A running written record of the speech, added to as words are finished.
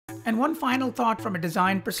And one final thought from a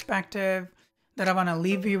design perspective that I want to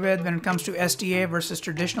leave you with when it comes to SDA versus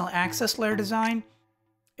traditional access layer design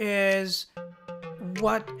is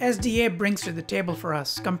what SDA brings to the table for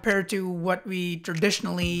us compared to what we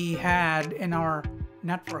traditionally had in our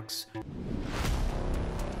networks.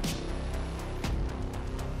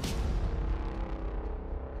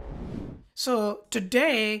 So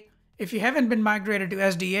today, if you haven't been migrated to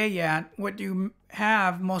SDA yet, what you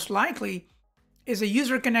have most likely is a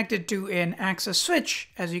user connected to an access switch,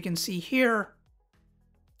 as you can see here,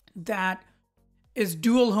 that is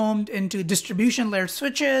dual homed into distribution layer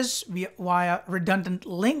switches via redundant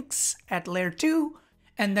links at layer 2.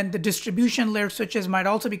 And then the distribution layer switches might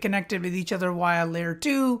also be connected with each other via layer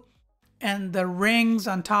 2. And the rings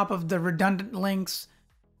on top of the redundant links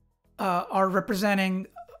are representing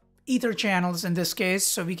ether channels in this case,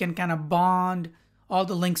 so we can kind of bond all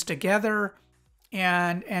the links together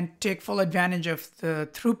and take full advantage of the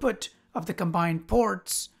throughput of the combined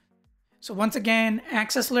ports. So once again,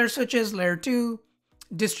 access layer switches, layer 2,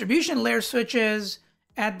 distribution layer switches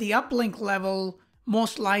at the uplink level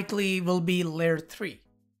most likely will be layer 3.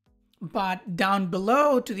 But down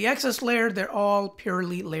below to the access layer, they're all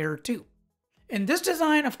purely layer 2. In this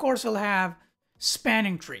design, of course, we'll have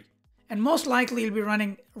spanning tree. And most likely you'll be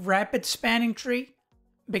running rapid spanning tree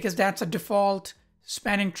because that's a default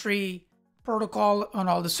spanning tree protocol on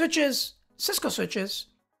all the switches, Cisco switches.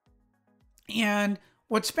 And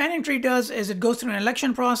what spanning tree does is it goes through an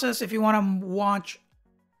election process. If you want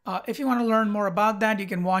to learn more about that, you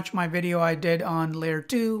can watch my video I did on layer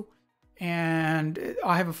 2. And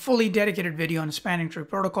I have a fully dedicated video on the spanning tree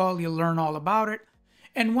protocol. You'll learn all about it.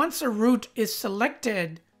 And once a route is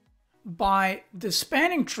selected by the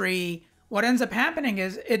spanning tree, what ends up happening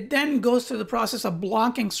is it then goes through the process of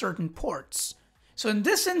blocking certain ports. So in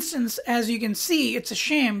this instance, as you can see, it's a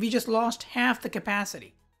shame we just lost half the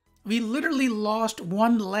capacity. We literally lost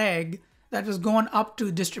one leg that was going up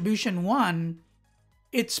to distribution 1.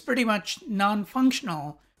 It's pretty much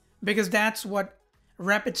non-functional because that's what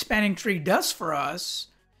rapid spanning tree does for us.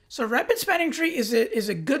 So rapid spanning tree is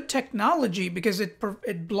a good technology because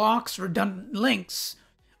it blocks redundant links,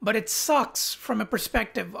 but it sucks from a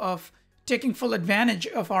perspective of taking full advantage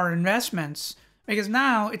of our investments, because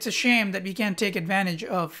now it's a shame that we can't take advantage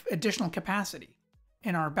of additional capacity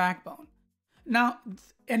in our backbone. Now,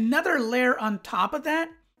 another layer on top of that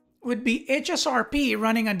would be HSRP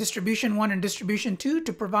running on distribution 1 and distribution 2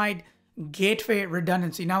 to provide gateway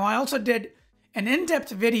redundancy. Now, I also did an in-depth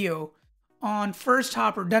video on first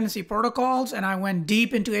hop redundancy protocols, and I went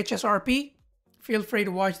deep into HSRP. Feel free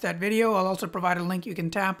to watch that video. I'll also provide a link you can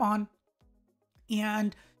tap on.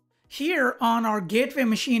 And here on our gateway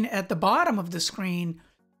machine at the bottom of the screen,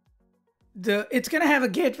 it's going to have a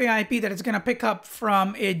gateway IP that it's going to pick up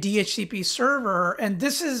from a DHCP server. And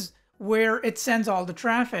this is where it sends all the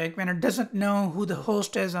traffic when it doesn't know who the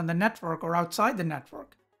host is on the network or outside the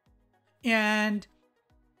network. And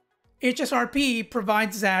HSRP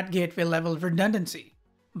provides that gateway level redundancy.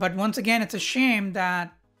 But once again, it's a shame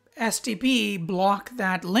that STP blocked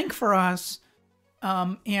that link for us,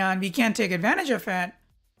 and we can't take advantage of it.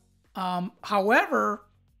 However,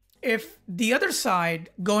 if the other side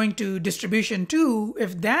going to distribution 2,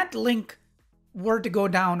 if that link were to go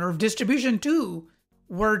down, or if distribution 2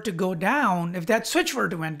 were to go down, if that switch were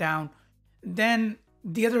to went down, then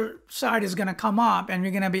the other side is going to come up and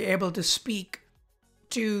we're going to be able to speak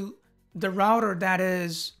to the router that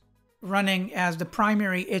is running as the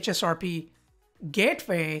primary HSRP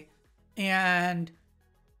gateway, and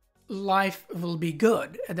life will be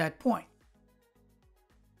good at that point.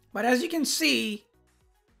 But as you can see,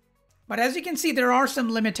 there are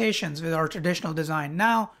some limitations with our traditional design.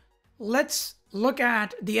 Now, let's look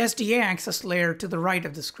at the SDA access layer to the right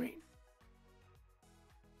of the screen.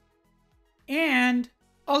 And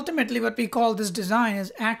ultimately, what we call this design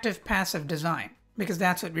is active-passive design, because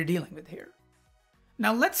that's what we're dealing with here.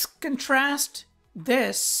 Now, let's contrast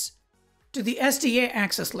this to the SDA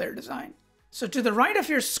access layer design. So to the right of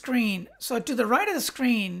your screen,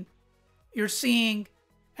 you're seeing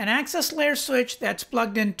an access layer switch that's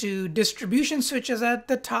plugged into distribution switches at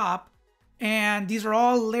the top. And these are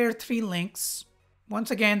all layer 3 links.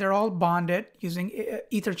 Once again, they're all bonded using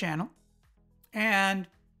ether channel. And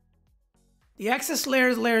the access layer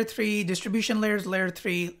is layer 3, distribution layer is layer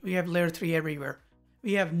 3. We have layer 3 everywhere.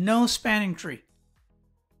 We have no spanning tree.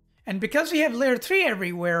 And because we have layer 3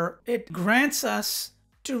 everywhere, it grants us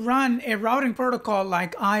to run a routing protocol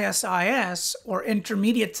like ISIS, or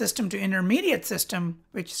intermediate system to intermediate system,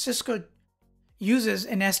 which Cisco uses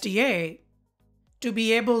in SDA, to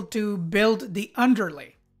be able to build the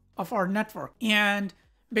underlay of our network. And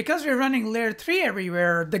Because we're running layer 3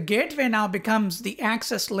 everywhere, the gateway now becomes the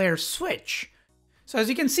access layer switch. So as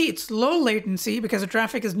you can see, it's low latency because the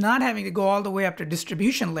traffic is not having to go all the way up to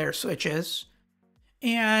distribution layer switches.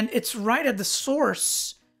 And it's right at the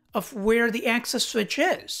source of where the access switch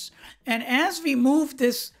is. And as we move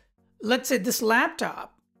this, let's say this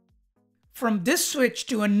laptop, from this switch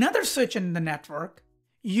to another switch in the network,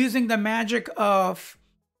 using the magic of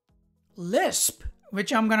Lisp,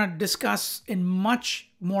 which I'm going to discuss in much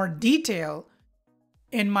more detail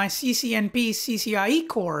in my CCNP CCIE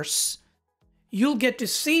course, you'll get to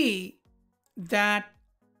see that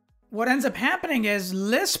what ends up happening is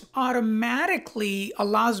Lisp automatically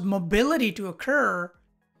allows mobility to occur.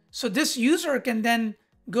 So this user can then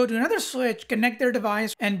go to another switch, connect their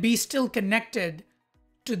device, and be still connected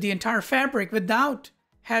to the entire fabric without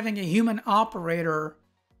having a human operator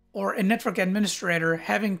or a network administrator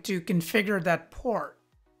having to configure that port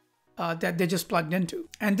that they just plugged into.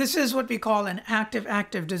 And this is what we call an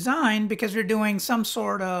active-active design, because we're doing some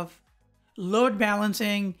sort of load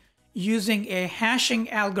balancing using a hashing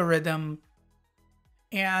algorithm.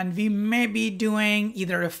 And we may be doing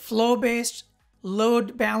either a flow-based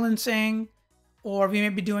load balancing, or we may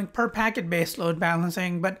be doing per packet-based load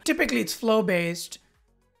balancing, but typically it's flow-based.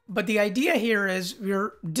 But the idea here is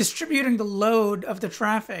we're distributing the load of the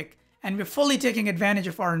traffic, and we're fully taking advantage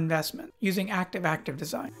of our investment using active-active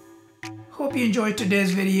design. Hope you enjoyed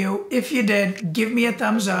today's video. If you did, give me a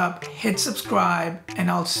thumbs up, hit subscribe, and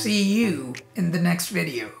I'll see you in the next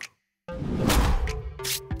video.